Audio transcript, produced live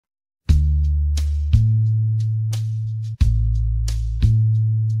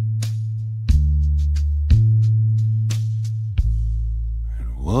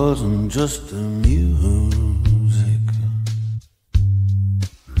wasn't just the music,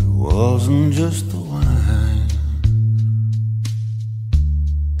 it wasn't just the wine,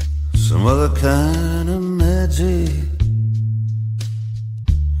 some other kind of magic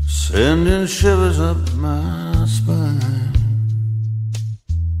sending shivers up my spine.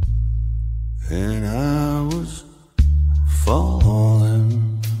 And I was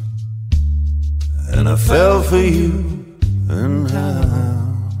falling, and I fell for you, and how,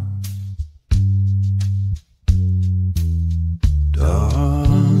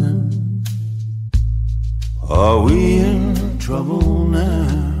 darling, are we in trouble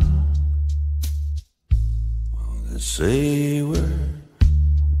now? Well, they say we're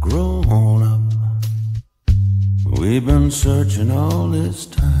grown up, we've been searching all this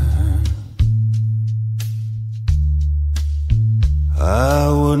time.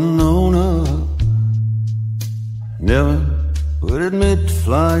 I wouldn't own up, never would admit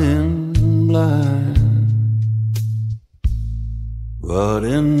flying blind, but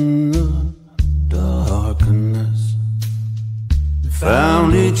in the darkness we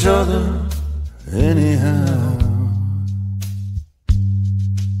found each other anyhow.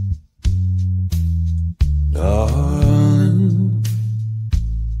 Darling,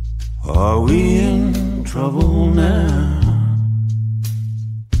 are we in trouble now?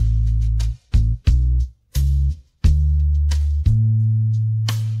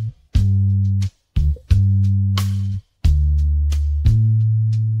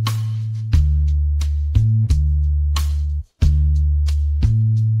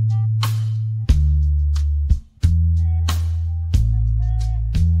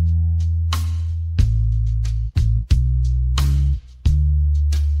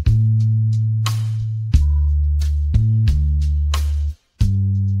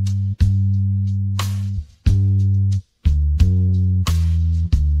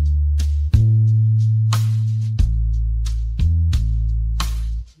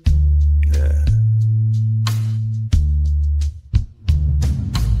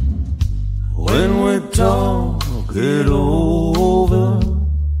 When we talk it over,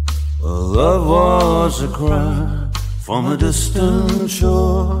 love was a cry from a distant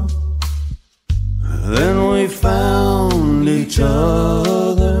shore. Then we found each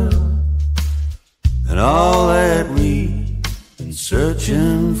other, and all that we've been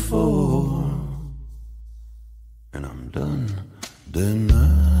searching for. And I'm done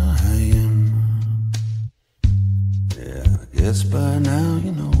denying. Yeah, I guess by now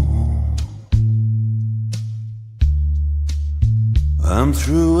you know I'm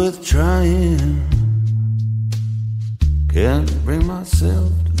through with trying. Can't bring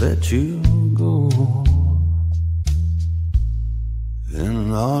myself to let you go.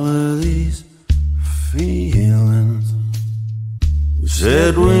 And all of these feelings we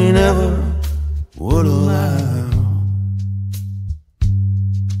said we never would allow.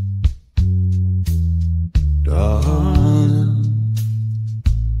 Darling,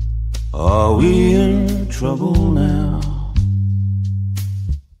 are we in trouble now?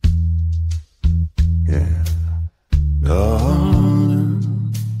 Darling,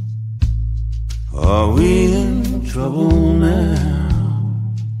 are we in trouble now?